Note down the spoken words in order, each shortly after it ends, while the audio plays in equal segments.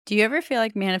Do you ever feel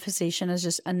like manifestation is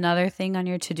just another thing on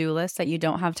your to-do list that you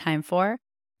don't have time for?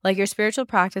 Like your spiritual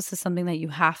practice is something that you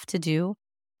have to do?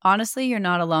 Honestly, you're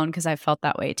not alone because I've felt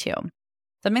that way too.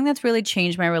 Something that's really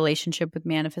changed my relationship with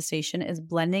manifestation is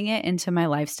blending it into my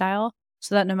lifestyle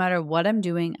so that no matter what I'm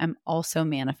doing, I'm also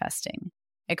manifesting.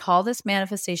 I call this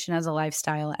manifestation as a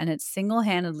lifestyle, and it's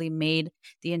single-handedly made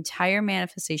the entire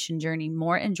manifestation journey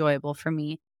more enjoyable for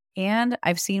me, and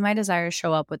I've seen my desires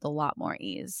show up with a lot more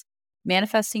ease.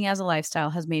 Manifesting as a lifestyle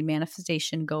has made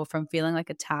manifestation go from feeling like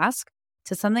a task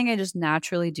to something I just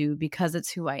naturally do because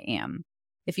it's who I am.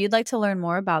 If you'd like to learn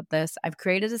more about this, I've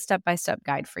created a step-by-step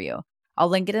guide for you. I'll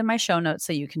link it in my show notes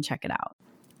so you can check it out.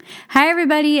 Hi,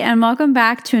 everybody, and welcome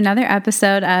back to another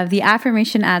episode of the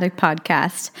Affirmation Addict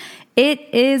podcast. It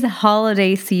is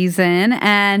holiday season,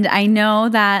 and I know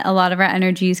that a lot of our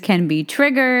energies can be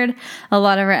triggered. A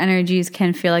lot of our energies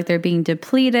can feel like they're being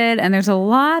depleted, and there's a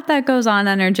lot that goes on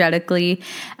energetically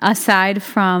aside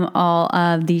from all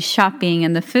of the shopping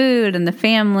and the food and the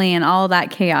family and all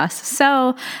that chaos.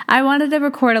 So I wanted to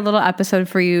record a little episode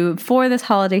for you for this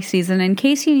holiday season in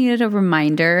case you needed a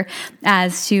reminder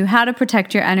as to how to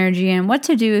protect your energy and what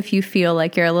to do if you feel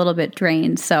like you're a little bit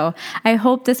drained. So I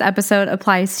hope this episode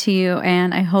applies to you,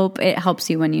 and I hope it helps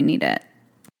you when you need it.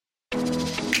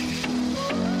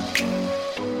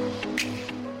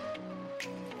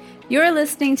 You're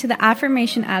listening to the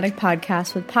Affirmation Addict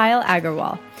podcast with Payal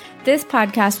Agarwal. This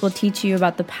podcast will teach you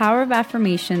about the power of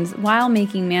affirmations while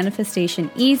making manifestation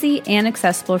easy and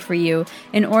accessible for you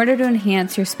in order to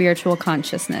enhance your spiritual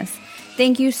consciousness.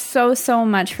 Thank you so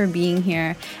much for being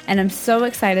here, and I'm so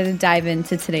excited to dive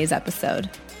into today's episode.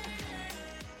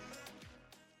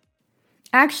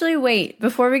 Actually, wait,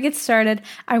 before we get started,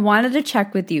 I wanted to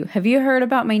check with you. Have you heard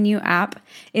about my new app?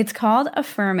 It's called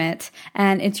Affirm It,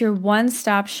 and it's your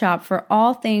one-stop shop for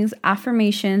all things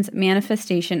affirmations,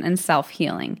 manifestation, and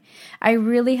self-healing. I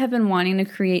really have been wanting to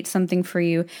create something for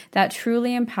you that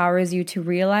truly empowers you to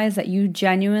realize that you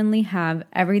genuinely have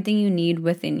everything you need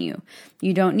within you.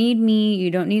 You don't need me.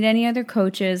 You don't need any other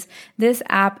coaches. This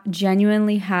app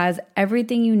genuinely has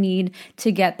everything you need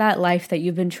to get that life that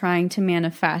you've been trying to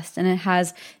manifest. And it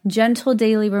has gentle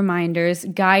daily reminders,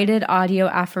 guided audio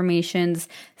affirmations,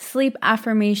 sleep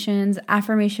affirmations,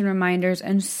 affirmation reminders,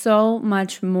 and so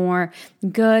much more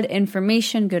good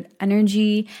information, good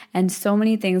energy, and so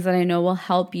many things that I know will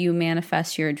help you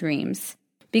manifest your dreams.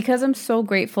 Because I'm so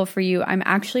grateful for you, I'm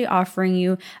actually offering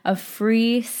you a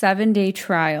free 7-day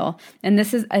trial. And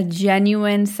this is a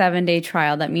genuine 7-day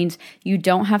trial. That means you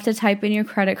don't have to type in your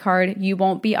credit card. You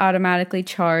won't be automatically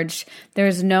charged.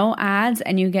 There's no ads,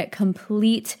 and you get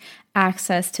complete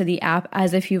access to the app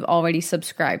as if you've already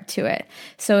subscribed to it.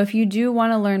 So if you do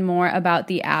want to learn more about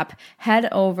the app, head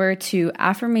over to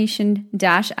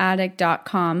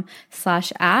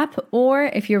affirmation-addict.com/app, or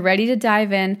if you're ready to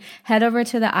dive in, head over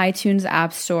to the iTunes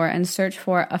App Store and search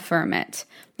for Affirm It.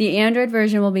 The Android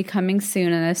version will be coming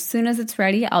soon, and as soon as it's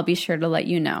ready, I'll be sure to let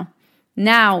you know.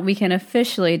 Now we can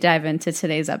officially dive into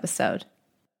today's episode.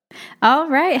 All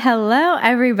right. Hello,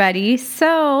 everybody.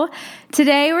 So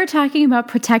today we're talking about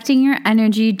protecting your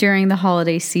energy during the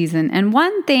holiday season. And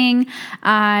one thing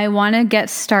I want to get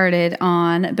started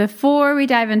on before we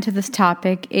dive into this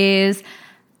topic is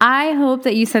I hope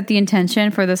that you set the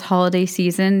intention for this holiday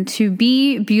season to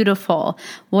be beautiful,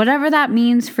 whatever that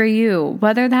means for you,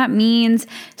 whether that means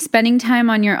spending time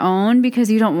on your own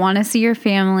because you don't want to see your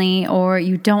family or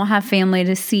you don't have family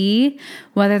to see,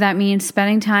 whether that means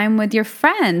spending time with your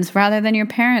friends rather than your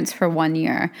parents for 1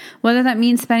 year, whether that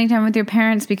means spending time with your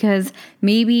parents because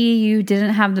maybe you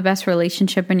didn't have the best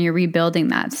relationship and you're rebuilding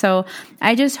that. So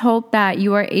I just hope that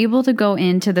you are able to go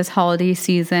into this holiday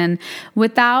season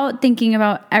without thinking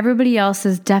about everybody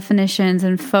else's definitions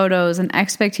and photos and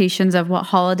expectations of what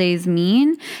holidays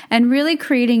mean and really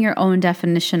creating your own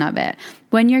definition of it.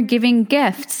 When you're giving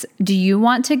gifts, do you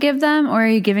want to give them or are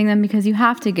you giving them because you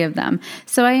have to give them?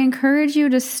 So I encourage you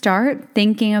to start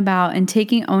thinking about and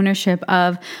taking ownership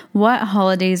of what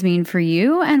holidays mean for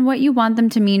you and what you want them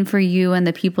to mean for you and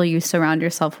the people you surround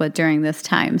yourself with during this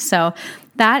time. So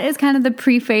that is kind of the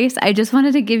preface. I just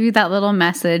wanted to give you that little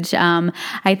message.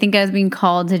 I think I was being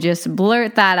called to just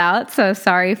blurt that out. So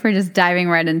sorry for just diving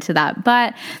right into that.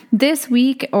 But this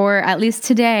week, or at least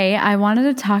today, I wanted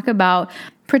to talk about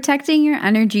Protecting your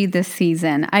energy this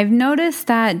season. I've noticed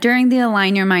that during the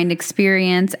Align Your Mind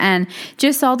experience and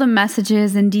just all the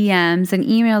messages and DMs and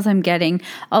emails I'm getting,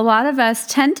 a lot of us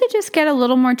tend to just get a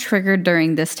little more triggered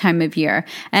during this time of year.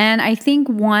 And I think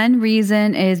one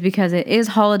reason is because it is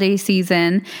holiday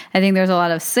season. I think there's a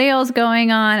lot of sales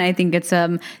going on. I think it's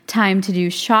time to do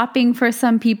shopping for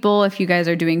some people if you guys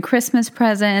are doing Christmas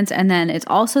presents. And then it's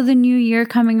also the new year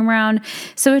coming around.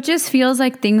 So it just feels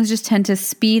like things just tend to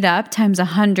speed up times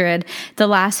 100 the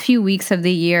last few weeks of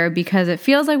the year because it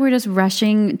feels like we're just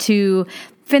rushing to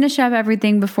finish up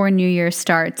everything before New Year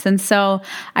starts. And so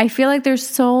I feel like there's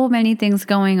so many things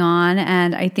going on.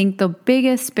 And I think the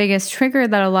biggest trigger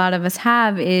that a lot of us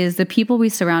have is the people we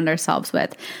surround ourselves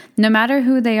with. No matter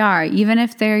who they are, even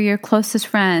if they're your closest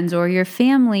friends or your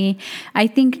family, I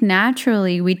think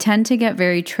naturally we tend to get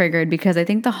very triggered because I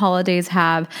think the holidays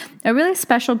have a really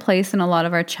special place in a lot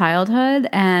of our childhood.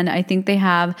 And I think they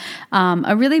have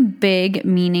a really big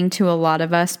meaning to a lot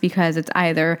of us because it's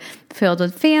either filled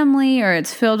with family or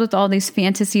it's filled with all these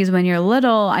fantasies when you're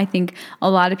little. I think a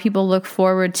lot of people look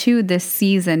forward to this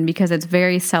season because it's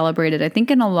very celebrated. I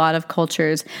think in a lot of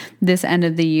cultures, this end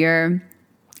of the year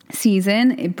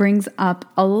season, it brings up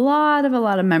a lot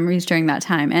of memories during that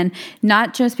time. And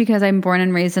not just because I'm born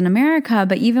and raised in America,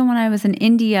 but even when I was in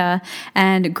India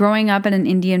and growing up in an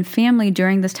Indian family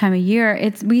during this time of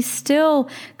year, we still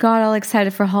got all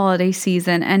excited for holiday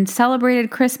season and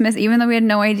celebrated Christmas, even though we had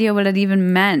no idea what it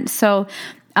even meant. So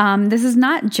this is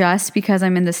not just because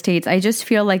I'm in the States. I just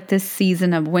feel like this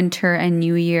season of winter and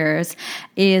New Year's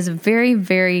is very,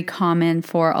 very common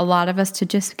for a lot of us to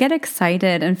just get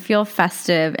excited and feel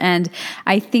festive. And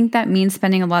I think that means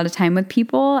spending a lot of time with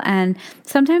people. And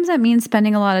sometimes that means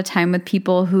spending a lot of time with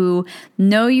people who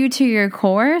know you to your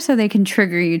core so they can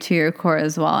trigger you to your core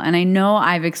as well. And I know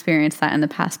I've experienced that in the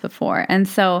past before. And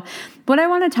so what I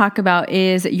want to talk about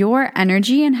is your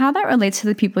energy and how that relates to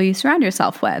the people you surround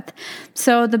yourself with.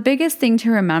 So the biggest thing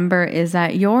to remember is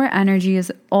that your energy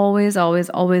is always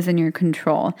in your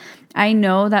control. I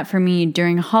know that for me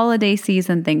during holiday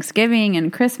season, Thanksgiving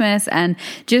and Christmas and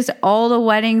just all the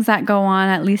weddings that go on,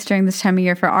 at least during this time of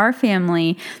year for our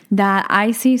family, that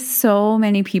I see so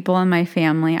many people in my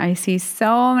family. I see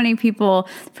so many people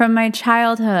from my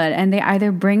childhood, and they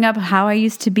either bring up how I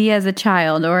used to be as a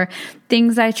child or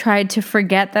things I tried to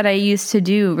forget that I used to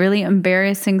do, really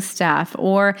embarrassing stuff,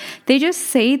 or they just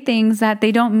say things that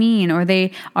they don't mean, or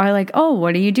they are like, oh,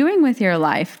 what are you doing with your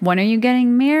life? When are you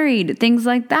getting married? Things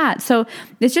like that. So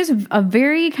it's just a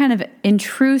very kind of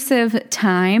intrusive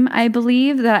time, I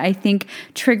believe, that I think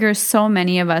triggers so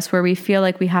many of us where we feel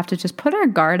like we have to just put our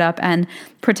guard up and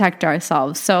protect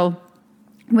ourselves. So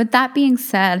with that being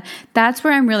said, that's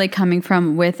where I'm really coming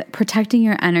from with protecting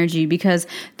your energy, because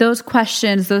those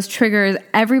questions, those triggers,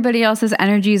 everybody else's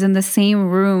energy is in the same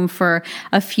room for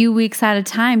a few weeks at a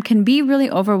time can be really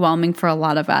overwhelming for a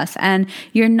lot of us. And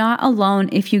you're not alone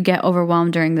if you get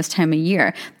overwhelmed during this time of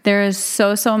year. There is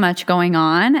so much going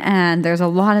on, and there's a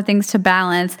lot of things to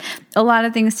balance, a lot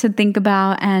of things to think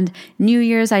about. And New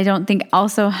Year's, I don't think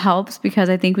also helps because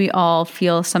I think we all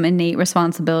feel some innate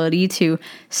responsibility to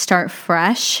start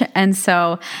fresh. And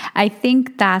so I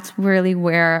think that's really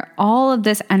where all of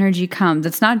this energy comes.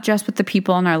 It's not just with the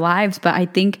people in our lives, but I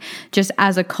think just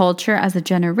as a culture, as a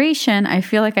generation, I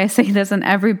feel like I say this in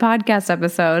every podcast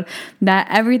episode, that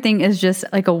everything is just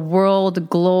like a world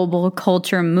global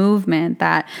culture movement,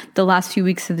 that the last few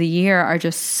weeks of the year are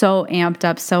just so amped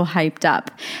up, so hyped up.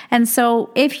 And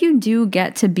so if you do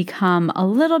get to become a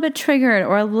little bit triggered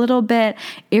or a little bit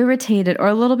irritated or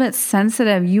a little bit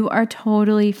sensitive, you are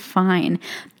totally fine.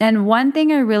 And one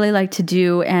thing I really like to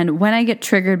do, and when I get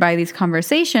triggered by these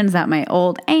conversations that my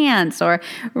old aunts or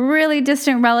really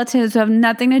distant relatives who have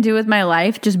nothing to do with my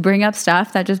life just bring up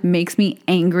stuff that just makes me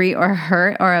angry or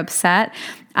hurt or upset,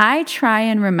 I try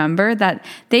and remember that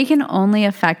they can only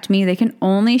affect me. They can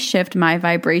only shift my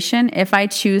vibration if I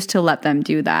choose to let them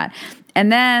do that. And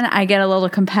then I get a little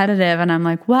competitive and I'm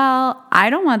like, well, I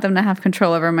don't want them to have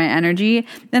control over my energy.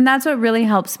 And that's what really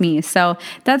helps me. So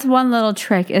that's one little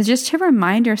trick, is just to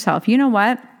remind yourself, you know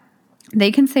what? They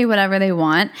can say whatever they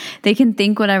want. They can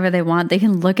think whatever they want. They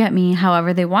can look at me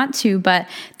however they want to. But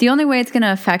the only way it's going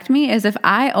to affect me is if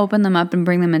I open them up and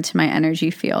bring them into my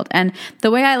energy field. And the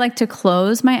way I like to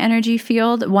close my energy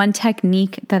field, one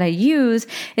technique that I use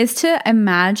is to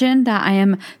imagine that I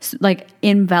am like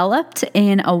enveloped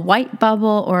in a white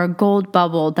bubble or a gold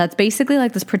bubble. That's basically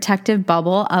like this protective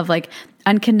bubble of like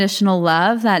unconditional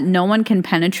love that no one can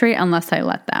penetrate unless I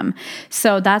let them.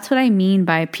 So that's what I mean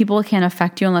by people can't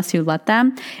affect you unless you let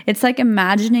them. It's like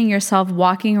imagining yourself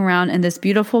walking around in this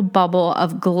beautiful bubble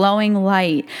of glowing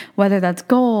light, whether that's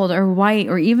gold or white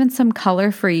or even some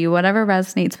color for you, whatever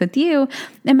resonates with you.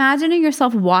 Imagining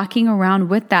yourself walking around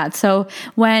with that. So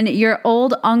when your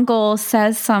old uncle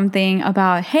says something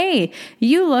about, hey,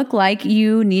 you look like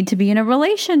you need to be in a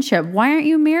relationship. Why aren't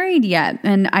you married yet?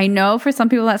 And I know for some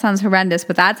people that sounds horrendous,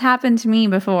 but that's happened to me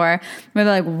before where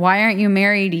they're like, why aren't you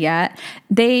married yet?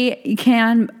 They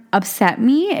can upset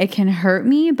me. It can hurt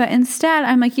me. But instead,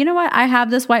 I'm like, you know what? I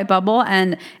have this white bubble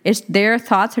and their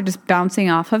thoughts are just bouncing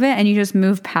off of it and you just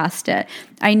move past it.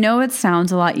 I know it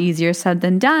sounds a lot easier said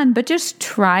than done, but just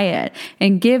try it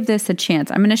and give this a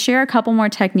chance. I'm going to share a couple more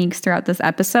techniques throughout this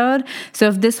episode. So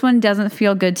if this one doesn't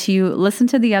feel good to you, listen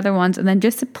to the other ones and then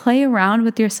just play around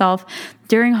with yourself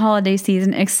during holiday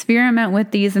season, experiment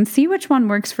with these and see which one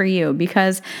works for you,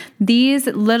 because these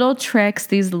little tricks,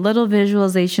 these little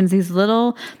visualizations, these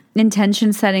little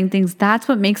intention setting things, that's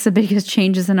what makes the biggest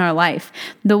changes in our life.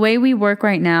 The way we work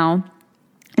right now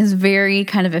is very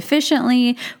kind of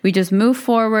efficiently. We just move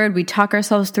forward. We talk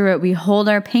ourselves through it. We hold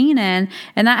our pain in,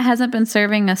 and that hasn't been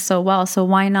serving us so well. So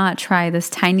why not try this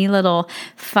tiny little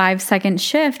 5-second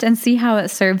shift and see how it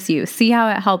serves you? See how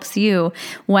it helps you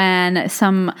when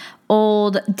some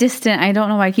old, distant, I don't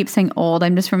know why I keep saying old.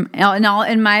 I'm just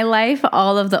in my life,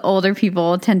 all of the older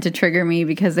people tend to trigger me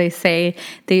because they say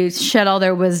they shed all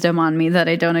their wisdom on me that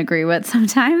I don't agree with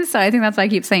sometimes. So I think that's why I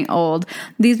keep saying old.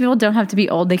 These people don't have to be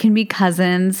old. They can be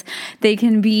cousins. They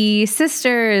can be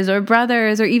sisters or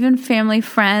brothers or even family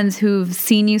friends who've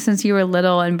seen you since you were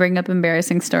little and bring up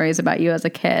embarrassing stories about you as a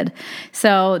kid.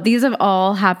 So these have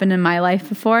all happened in my life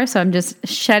before. So I'm just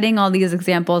shedding all these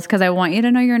examples because I want you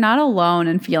to know you're not alone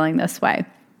in feeling this way.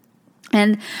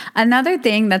 And another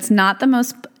thing that's not the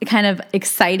most kind of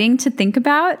exciting to think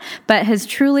about, but has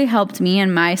truly helped me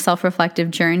in my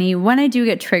self-reflective journey when I do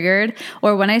get triggered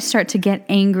or when I start to get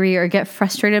angry or get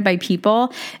frustrated by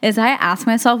people, is I ask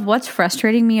myself, what's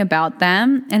frustrating me about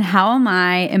them and how am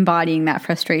I embodying that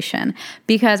frustration?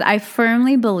 Because I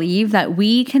firmly believe that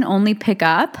we can only pick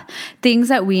up things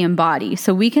that we embody.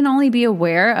 So we can only be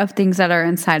aware of things that are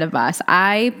inside of us.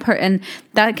 And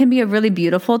that can be a really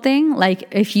beautiful thing. Like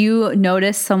if you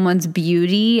notice someone's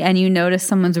beauty and you notice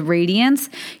someone's radiance,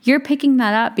 you're picking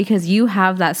that up because you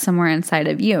have that somewhere inside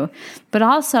of you. But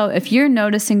also, if you're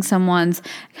noticing someone's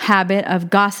habit of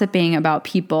gossiping about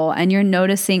people and you're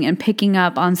noticing and picking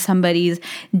up on somebody's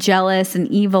jealous and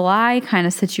evil eye kind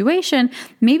of situation,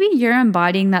 maybe you're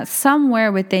embodying that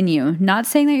somewhere within you. Not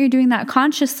saying that you're doing that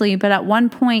consciously, but at one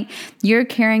point you're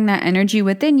carrying that energy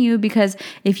within you, because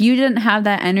if you didn't have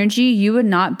that energy, you would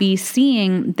not be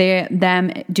seeing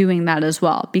them doing that as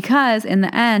well. Because in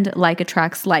the end, like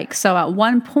attracts like. So at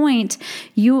one point,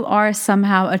 you are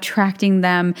somehow attracting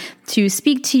them to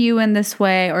speak to you in this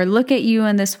way or look at you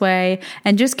in this way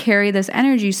and just carry this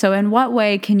energy. So in what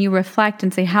way can you reflect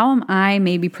and say, how am I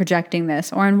maybe projecting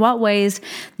this? Or in what ways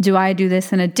do I do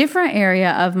this in a different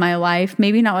area of my life?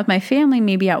 Maybe not with my family,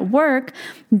 maybe at work,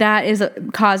 that is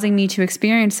causing me to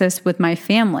experience this with my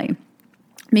family.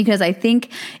 Because I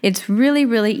think it's really,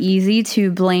 really easy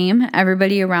to blame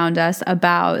everybody around us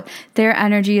about their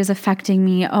energy is affecting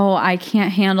me. Oh, I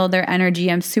can't handle their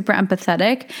energy. I'm super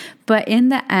empathetic. But in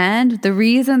the end, the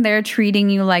reason they're treating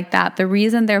you like that, the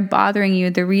reason they're bothering you,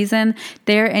 the reason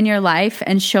they're in your life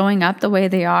and showing up the way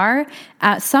they are,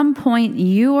 at some point,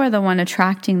 you are the one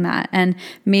attracting that. And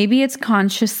maybe it's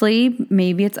consciously,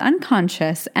 maybe it's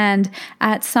unconscious. And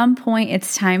at some point,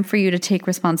 it's time for you to take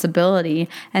responsibility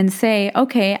and say,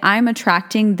 okay, I'm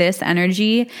attracting this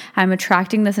energy. I'm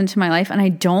attracting this into my life and I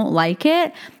don't like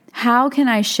it. How can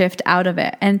I shift out of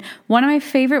it? And one of my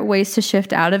favorite ways to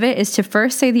shift out of it is to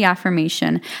first say the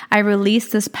affirmation. I release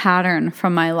this pattern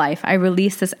from my life. I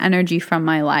release this energy from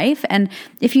my life. And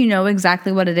if you know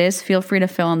exactly what it is, feel free to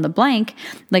fill in the blank.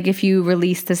 Like if you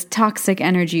release this toxic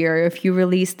energy, or if you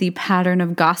release the pattern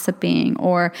of gossiping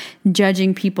or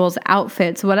judging people's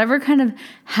outfits, whatever kind of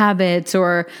habits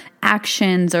or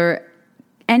actions or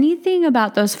anything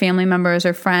about those family members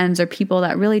or friends or people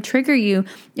that really trigger you,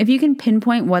 if you can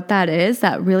pinpoint what that is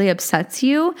that really upsets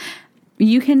you,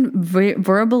 you can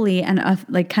verbally and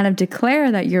kind of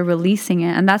declare that you're releasing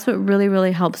it. And that's what really,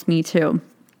 really helps me too.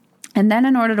 And then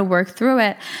in order to work through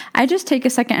it, I just take a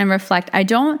second and reflect. I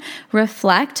don't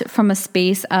reflect from a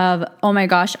space of, oh my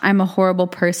gosh, I'm a horrible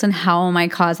person. How am I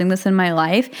causing this in my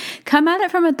life? Come at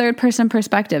it from a third person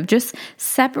perspective. Just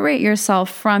separate yourself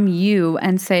from you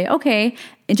and say, okay,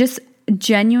 just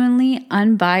genuinely,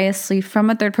 unbiasedly, from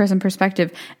a third person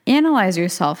perspective, analyze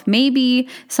yourself. Maybe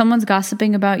someone's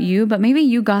gossiping about you, but maybe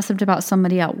you gossiped about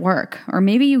somebody at work, or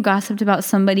maybe you gossiped about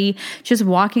somebody just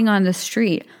walking on the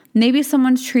street. Maybe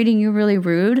someone's treating you really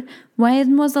rude.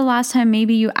 When was the last time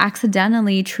maybe you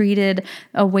accidentally treated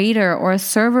a waiter or a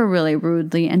server really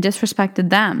rudely and disrespected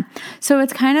them? So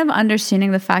it's kind of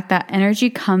understanding the fact that energy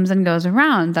comes and goes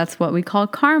around. That's what we call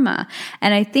karma.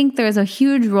 And I think there's a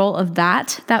huge role of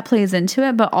that plays into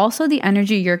it, but also the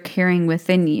energy you're carrying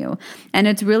within you. And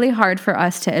it's really hard for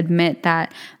us to admit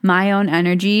that my own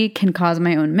energy can cause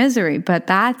my own misery, but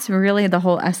that's really the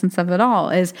whole essence of it all,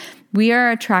 is we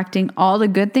are attracting all the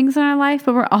good things in our life,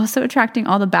 but we're also attracting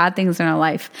all the bad things in our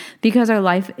life, because our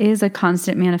life is a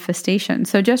constant manifestation.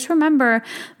 So just remember,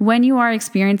 when you are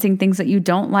experiencing things that you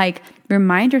don't like,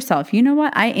 remind yourself, you know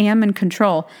what? I am in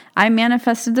control. I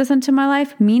manifested this into my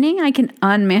life, meaning I can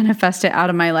unmanifest it out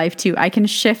of my life too. I can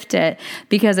shift it,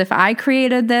 because if I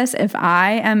created this, if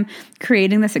I am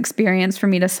creating this experience for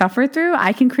me to suffer through,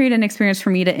 I can create an experience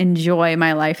for me to enjoy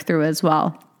my life through as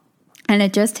well. And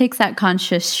it just takes that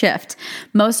conscious shift.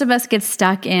 Most of us get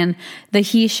stuck in the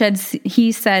he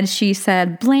said, she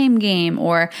said blame game,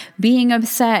 or being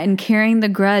upset and carrying the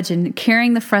grudge and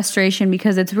carrying the frustration,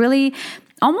 because it's really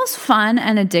almost fun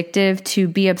and addictive to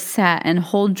be upset and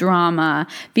hold drama,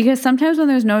 because sometimes when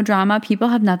there's no drama, people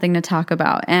have nothing to talk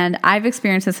about. And I've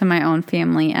experienced this in my own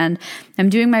family, and I'm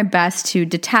doing my best to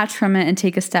detach from it and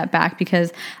take a step back,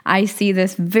 because I see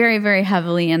this very, very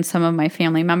heavily in some of my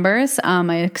family members,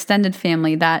 my extended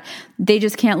family, that they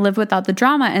just can't live without the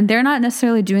drama. And they're not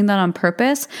necessarily doing that on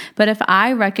purpose. But if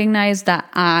I recognize that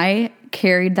I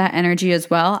carried that energy as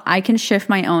well, I can shift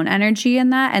my own energy in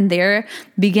that, and they're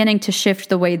beginning to shift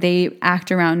the way they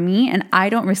act around me, and I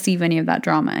don't receive any of that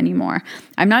drama anymore.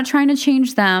 I'm not trying to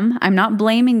change them. I'm not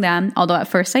blaming them, although at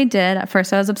first I did. At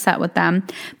first I was upset with them,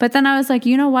 but then I was like,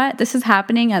 you know what? This is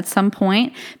happening at some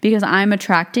point because I'm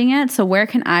attracting it. So where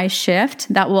can I shift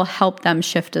that will help them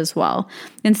shift as well?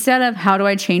 Instead of how do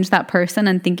I change that person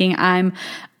and thinking I'm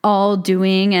all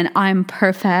doing and I'm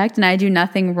perfect and I do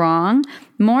nothing wrong.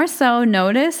 More so,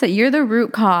 notice that you're the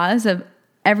root cause of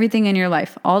everything in your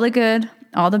life, all the good,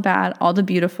 all the bad, all the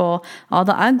beautiful, all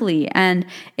the ugly. And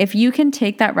if you can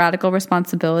take that radical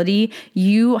responsibility,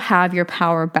 you have your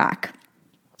power back.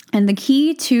 And the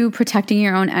key to protecting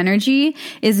your own energy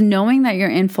is knowing that you're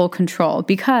in full control,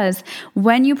 because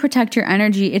when you protect your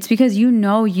energy, it's because you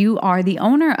know you are the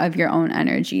owner of your own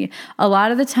energy. A lot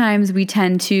of the times we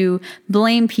tend to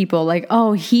blame people like,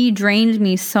 oh, he drained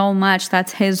me so much,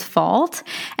 that's his fault.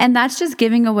 And that's just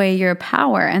giving away your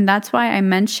power. And that's why I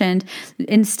mentioned,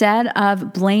 instead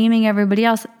of blaming everybody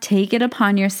else, take it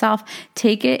upon yourself,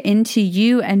 take it into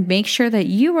you, and make sure that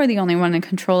you are the only one in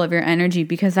control of your energy,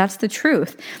 because that's the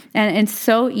truth. And it's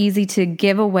so easy to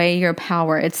give away your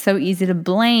power. It's so easy to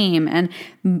blame and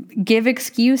give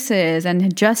excuses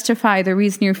and justify the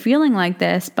reason you're feeling like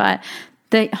this. But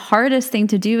the hardest thing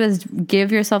to do is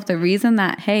give yourself the reason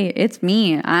that, hey, it's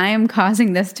me. I am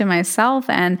causing this to myself.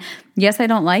 And yes, I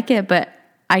don't like it, but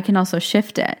I can also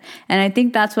shift it. And I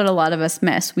think that's what a lot of us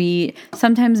miss. We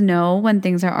sometimes know when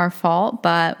things are our fault,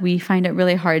 but we find it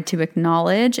really hard to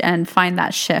acknowledge and find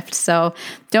that shift. So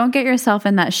don't get yourself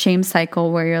in that shame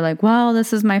cycle where you're like, well,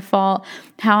 this is my fault.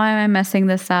 How am I messing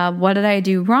this up? What did I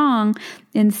do wrong?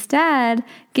 Instead,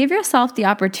 give yourself the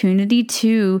opportunity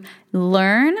to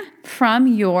learn from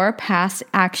your past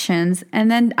actions and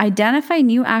then identify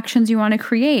new actions you want to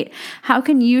create. How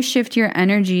can you shift your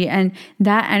energy? And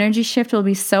that energy shift will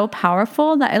be so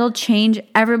powerful that it'll change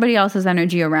everybody else's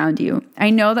energy around you.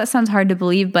 I know that sounds hard to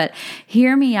believe, but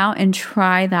hear me out and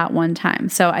try that one time.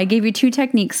 So I gave you 2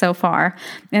 techniques so far,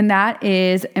 and that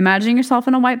is imagining yourself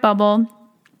in a white bubble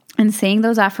and saying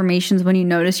those affirmations when you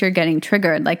notice you're getting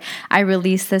triggered. Like, I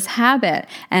release this habit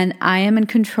and I am in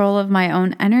control of my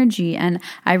own energy, and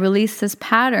I release this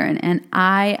pattern and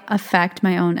I affect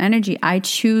my own energy. I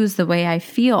choose the way I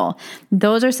feel.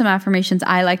 Those are some affirmations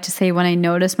I like to say when I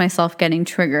notice myself getting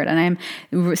triggered and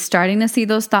I'm starting to see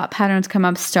those thought patterns come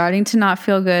up, starting to not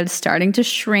feel good, starting to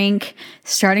shrink,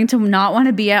 starting to not want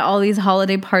to be at all these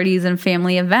holiday parties and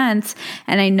family events.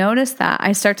 And I notice that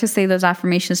I start to say those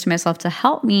affirmations to myself to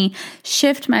help me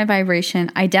shift my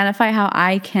vibration, identify how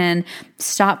I can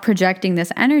stop projecting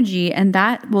this energy, and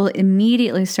that will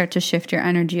immediately start to shift your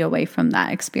energy away from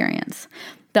that experience.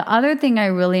 The other thing I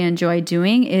really enjoy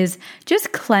doing is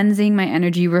just cleansing my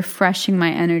energy, refreshing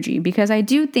my energy, because I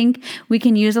do think we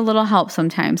can use a little help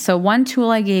sometimes. So one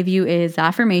tool I gave you is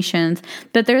affirmations,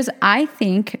 but I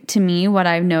think to me, what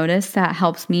I've noticed that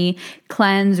helps me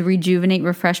cleanse, rejuvenate,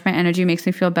 refresh my energy, makes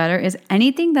me feel better is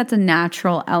anything that's a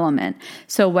natural element.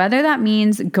 So whether that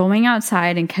means going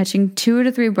outside and catching 2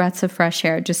 to 3 breaths of fresh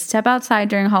air, just step outside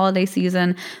during holiday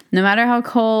season, no matter how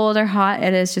cold or hot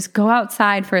it is, just go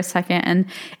outside for a second. And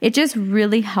it just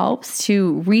really helps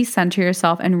to recenter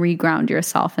yourself and reground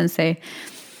yourself and say,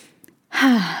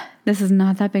 this is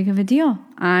not that big of a deal.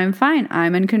 I'm fine.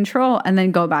 I'm in control. And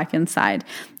then go back inside.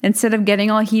 Instead of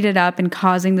getting all heated up and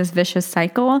causing this vicious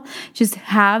cycle, just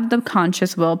have the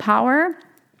conscious willpower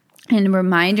and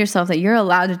remind yourself that you're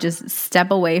allowed to just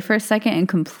step away for a second and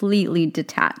completely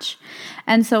detach.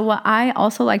 And so what I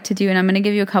also like to do, and I'm going to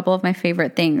give you a couple of my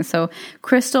favorite things. So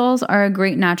crystals are a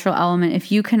great natural element.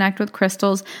 If you connect with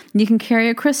crystals, you can carry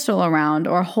a crystal around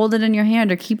or hold it in your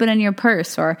hand or keep it in your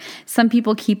purse, or some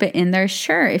people keep it in their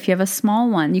shirt. If you have a small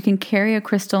one, you can carry a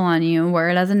crystal on you, wear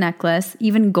it as a necklace,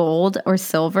 even gold or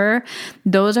silver.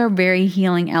 Those are very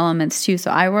healing elements too.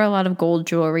 So I wear a lot of gold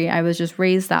jewelry. I was just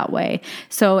raised that way.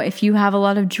 So if you have a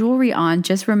lot of jewelry on,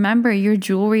 just remember your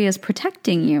jewelry is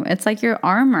protecting you. It's like your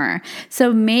armor.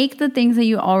 So make the things that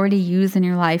you already use in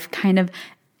your life kind of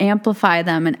amplify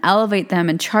them and elevate them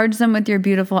and charge them with your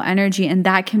beautiful energy. And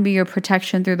that can be your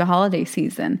protection through the holiday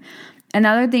season.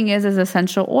 Another thing is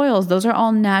essential oils. Those are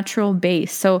all natural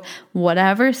based. So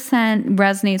whatever scent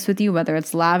resonates with you, whether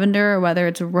it's lavender or whether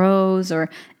it's rose or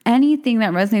anything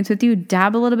that resonates with you,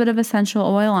 dab a little bit of essential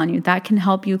oil on you. That can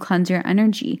help you cleanse your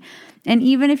energy. And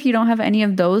even if you don't have any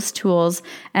of those tools,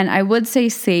 and I would say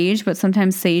sage, but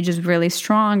sometimes sage is really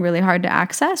strong, really hard to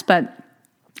access, but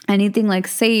anything like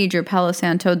sage or Palo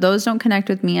Santo, those don't connect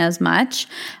with me as much.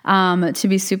 To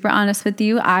be super honest with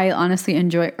you, I honestly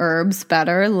enjoy herbs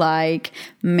better, like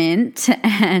mint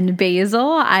and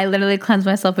basil. I literally cleanse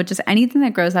myself with just anything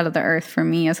that grows out of the earth for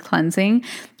me is cleansing,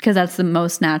 because that's the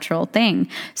most natural thing.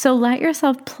 So let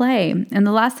yourself play. And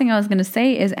the last thing I was going to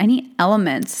say is any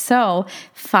elements. So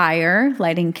fire,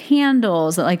 lighting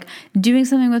candles, like doing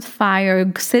something with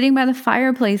fire, sitting by the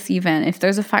fireplace, even if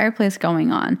there's a fireplace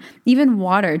going on, even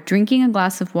water, drinking a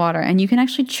glass of water, and you can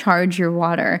actually charge your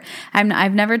water.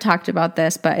 I've never talked about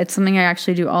this, but it's something I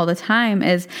actually do all the time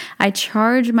is I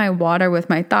charge my water with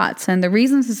my thoughts. And the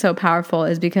reason this is so powerful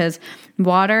is because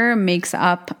water makes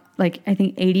up like I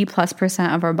think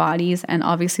 80+% of our bodies and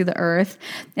obviously the earth.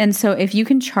 And so if you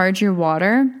can charge your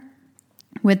water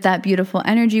with that beautiful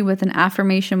energy, with an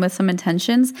affirmation, with some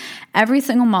intentions, every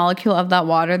single molecule of that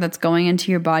water that's going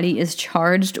into your body is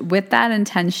charged with that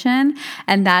intention,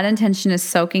 and that intention is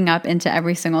soaking up into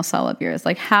every single cell of yours.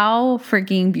 Like, how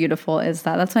freaking beautiful is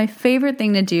that? That's my favorite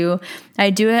thing to do. I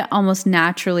do it almost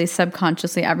naturally,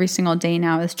 subconsciously every single day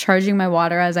now, is charging my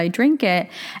water as I drink it.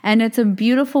 And it's a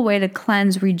beautiful way to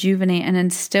cleanse, rejuvenate, and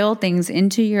instill things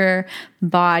into your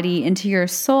body, into your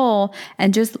soul,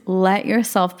 and just let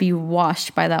yourself be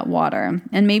washed by that water.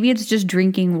 And maybe it's just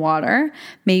drinking water.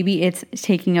 Maybe it's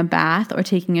taking a bath or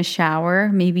taking a shower.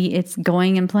 Maybe it's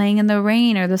going and playing in the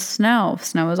rain or the snow.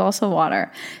 Snow is also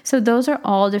water. So those are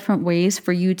all different ways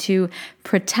for you to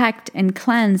protect and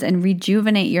cleanse and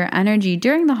rejuvenate your energy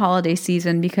during the holiday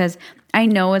season, because I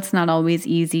know it's not always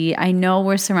easy. I know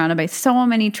we're surrounded by so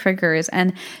many triggers.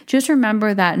 And just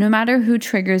remember that no matter who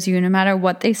triggers you, no matter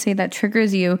what they say that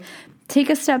triggers you, take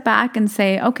a step back and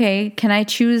say, okay, can I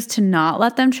choose to not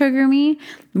let them trigger me?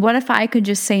 What if I could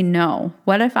just say no?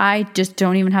 What if I just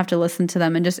don't even have to listen to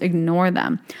them and just ignore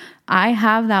them? I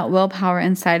have that willpower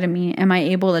inside of me. Am I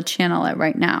able to channel it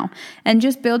right now? And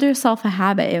just build yourself a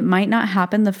habit. It might not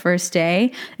happen the first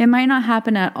day. It might not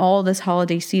happen at all this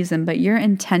holiday season, but your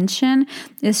intention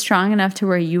is strong enough to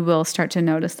where you will start to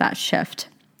notice that shift.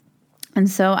 And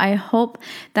so I hope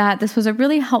that this was a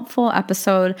really helpful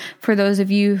episode for those of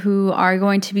you who are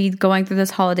going to be going through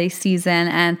this holiday season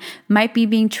and might be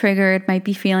being triggered, might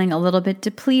be feeling a little bit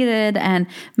depleted, and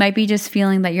might be just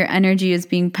feeling that your energy is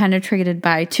being penetrated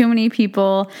by too many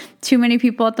people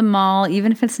at the mall,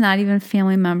 even if it's not even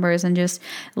family members, and just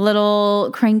little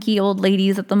cranky old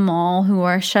ladies at the mall who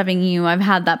are shoving you. I've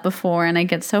had that before and I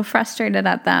get so frustrated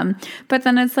at them. But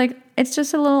then it's like, it's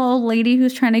just a little old lady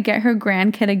who's trying to get her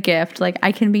grandkid a gift. Like,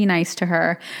 I can be nice to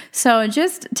her. So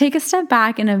just take a step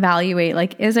back and evaluate,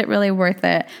 like, is it really worth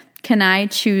it? Can I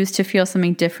choose to feel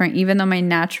something different, even though my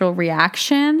natural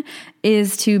reaction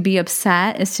is to be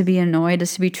upset, is to be annoyed,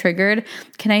 is to be triggered?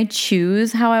 Can I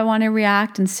choose how I want to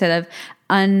react instead of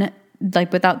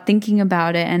like without thinking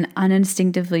about it and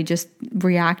uninstinctively just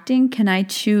reacting, can I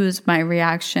choose my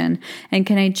reaction? And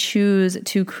can I choose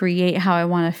to create how I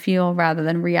want to feel rather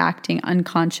than reacting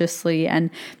unconsciously and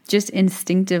just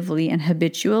instinctively and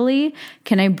habitually?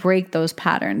 Can I break those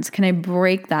patterns? Can I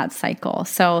break that cycle?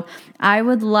 So I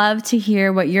would love to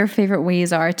hear what your favorite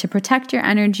ways are to protect your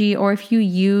energy, or if you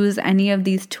use any of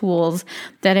these tools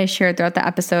that I shared throughout the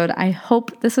episode. I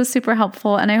hope this was super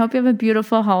helpful, and I hope you have a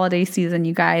beautiful holiday season,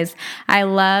 you guys. I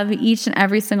love each and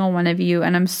every single one of you,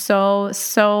 and I'm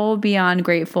so beyond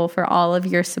grateful for all of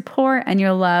your support and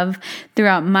your love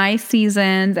throughout my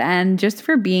seasons and just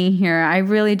for being here. I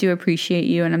really do appreciate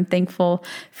you, and I'm thankful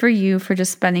for you for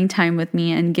just spending time with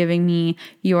me and giving me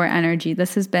your energy.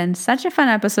 This has been such a fun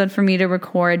episode for me to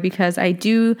record because I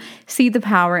do see the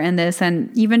power in this. And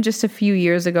even just a few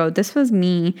years ago, this was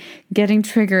me getting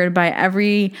triggered by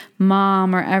every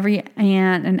mom or every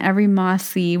aunt and every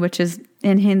mausi, which is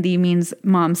in Hindi means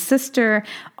mom's sister,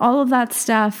 all of that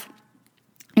stuff.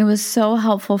 It was so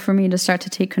helpful for me to start to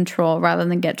take control rather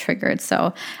than get triggered.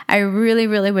 So I really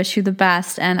wish you the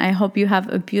best. And I hope you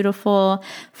have a beautiful,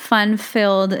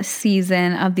 fun-filled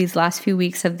season of these last few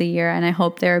weeks of the year. And I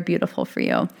hope they're beautiful for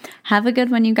you. Have a good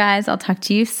one, you guys. I'll talk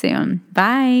to you soon.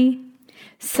 Bye.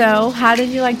 So, how did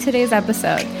you like today's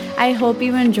episode? I hope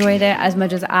you enjoyed it as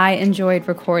much as I enjoyed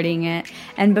recording it.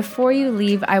 And before you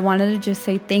leave, I wanted to just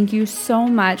say thank you so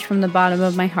much from the bottom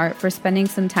of my heart for spending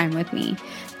some time with me.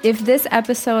 If this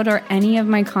episode or any of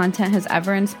my content has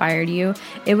ever inspired you,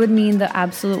 it would mean the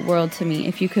absolute world to me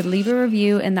if you could leave a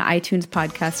review in the iTunes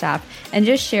podcast app and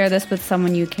just share this with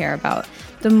someone you care about.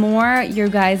 The more you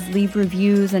guys leave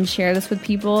reviews and share this with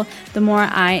people, the more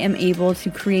I am able to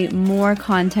create more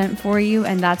content for you,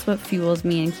 and that's what fuels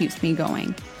me and keeps me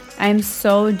going. I am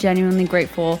so genuinely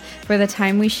grateful for the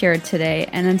time we shared today,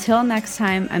 and until next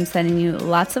time, I'm sending you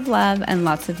lots of love and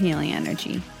lots of healing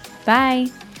energy.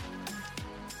 Bye!